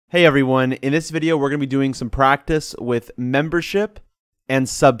Hey everyone, in this video we're going to be doing some practice with membership and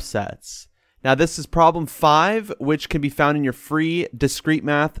subsets. Now this is problem 5, which can be found in your free Discrete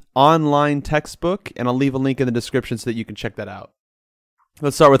Math online textbook, and I'll leave a link in the description so that you can check that out.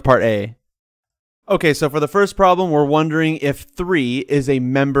 Let's start with part A. Okay, so for the first problem we're wondering if 3 is a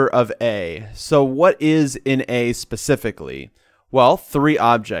member of A. So what is in A specifically? Well, 3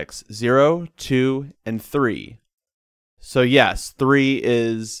 objects, 0, 2, and 3. So yes, 3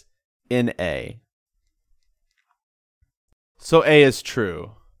 is in A. So A is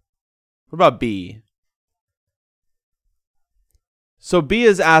true. What about B? So B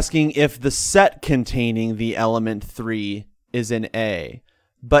is asking if the set containing the element 3 is in A.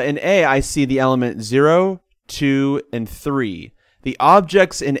 But in A, I see the element 0, 2, and 3. The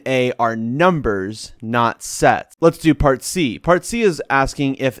objects in A are numbers, not sets. Let's do part C. Part C is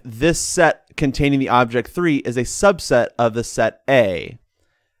asking if this set containing the object 3 is a subset of the set A.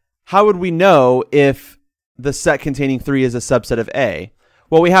 How would we know if the set containing 3 is a subset of A?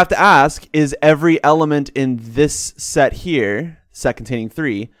 Well, we have to ask, is every element in this set here, set containing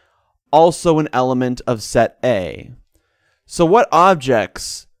 3, also an element of set A? So what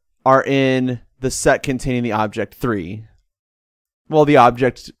objects are in the set containing the object 3? Well, the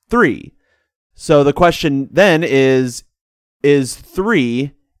object 3. So the question then is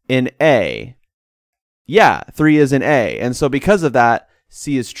 3 in A? Yeah, 3 is in A. And so because of that,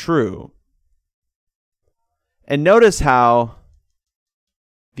 C is true. And notice how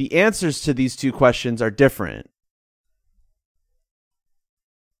the answers to these two questions are different.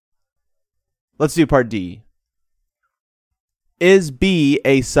 Let's do part D. Is B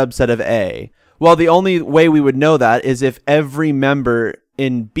a subset of A? Well, the only way we would know that is if every member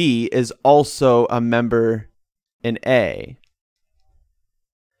in B is also a member in A.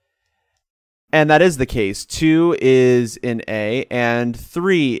 And that is the case. 2 is in A and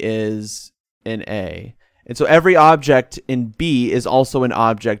 3 is in A. And so every object in B is also an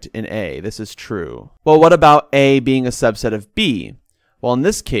object in A. This is true. Well, what about A being a subset of B? Well, in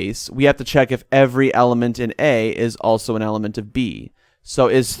this case, we have to check if every element in A is also an element of B. So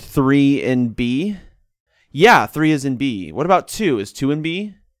is 3 in B? Yeah, 3 is in B. What about 2? Is 2 in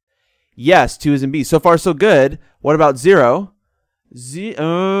B? Yes, 2 is in B. So far, so good. What about 0?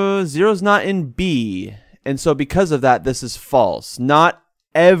 0 is not in B. And so because of that, this is false. Not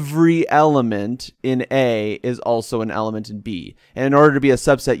every element in A is also an element in B. And in order to be a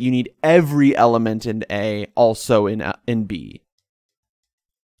subset, you need every element in A also in B.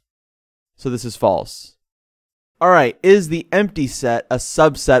 So this is false. All right, is the empty set a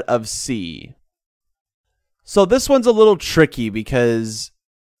subset of C? So this one's a little tricky because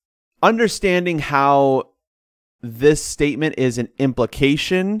understanding how this statement is an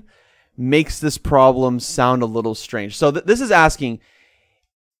implication makes this problem sound a little strange. So this is asking,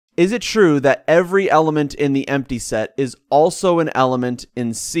 is it true that every element in the empty set is also an element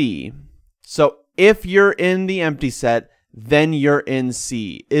in C? So if you're in the empty set, then you're in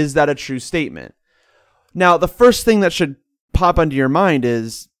C. Is that a true statement? Now, the first thing that should pop into your mind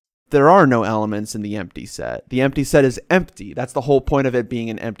is there are no elements in the empty set. The empty set is empty. That's the whole point of it being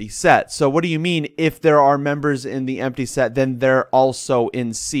an empty set. So what do you mean if there are members in the empty set, then they're also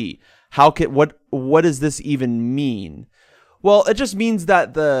in C? What does this even mean? Well, it just means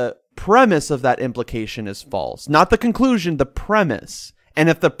that the premise of that implication is false. Not the conclusion, the premise. And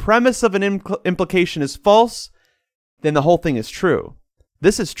if the premise of an implication is false, then the whole thing is true.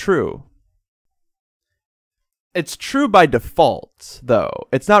 This is true. It's true by default, though.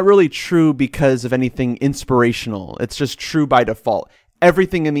 It's not really true because of anything inspirational. It's just true by default.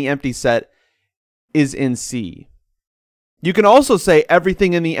 Everything in the empty set is in C. You can also say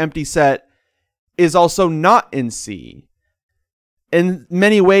everything in the empty set is also not in C. In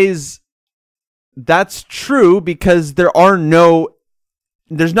many ways, that's true because there's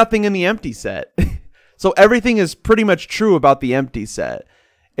nothing in the empty set. So everything is pretty much true about the empty set.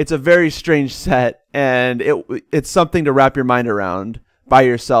 It's a very strange set, and it's something to wrap your mind around by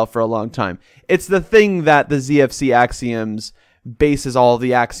yourself for a long time. It's the thing that the ZFC axioms bases all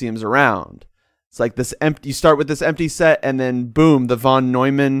the axioms around. It's like this you start with this empty set, and then boom, the von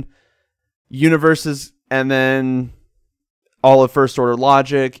Neumann universes, and then all of first order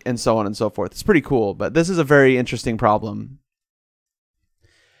logic, and so on and so forth. It's pretty cool, but this is a very interesting problem.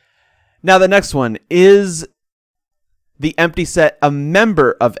 Now the next one, is the empty set a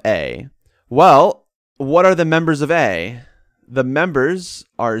member of A? Well, what are the members of A? The members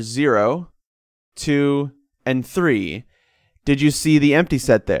are 0, 2, and 3. Did you see the empty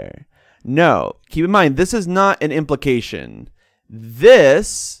set there? No. Keep in mind, this is not an implication.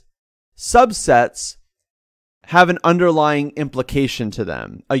 This subsets have an underlying implication to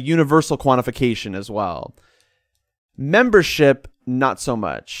them, a universal quantification as well. Membership, not so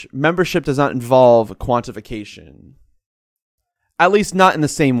much. Membership does not involve quantification. At least not in the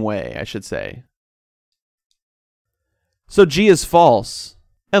same way, I should say. So G is false.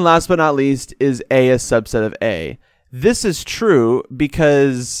 And last but not least, is A a subset of A? This is true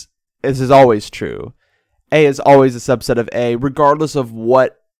because this is always true. A is always a subset of A, regardless of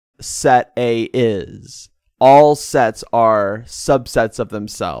what set A is. All sets are subsets of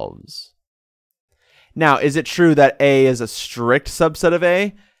themselves. Now, is it true that A is a strict subset of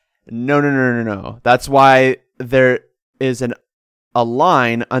A? No. That's why there is a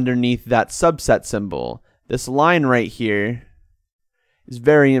line underneath that subset symbol. This line right here is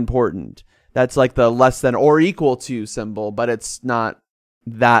very important. That's like the less than or equal to symbol, but it's not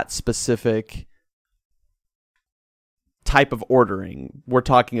that specific type of ordering. We're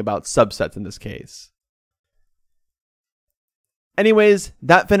talking about subsets in this case. Anyways,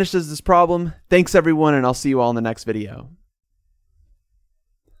 that finishes this problem. Thanks everyone, and I'll see you all in the next video.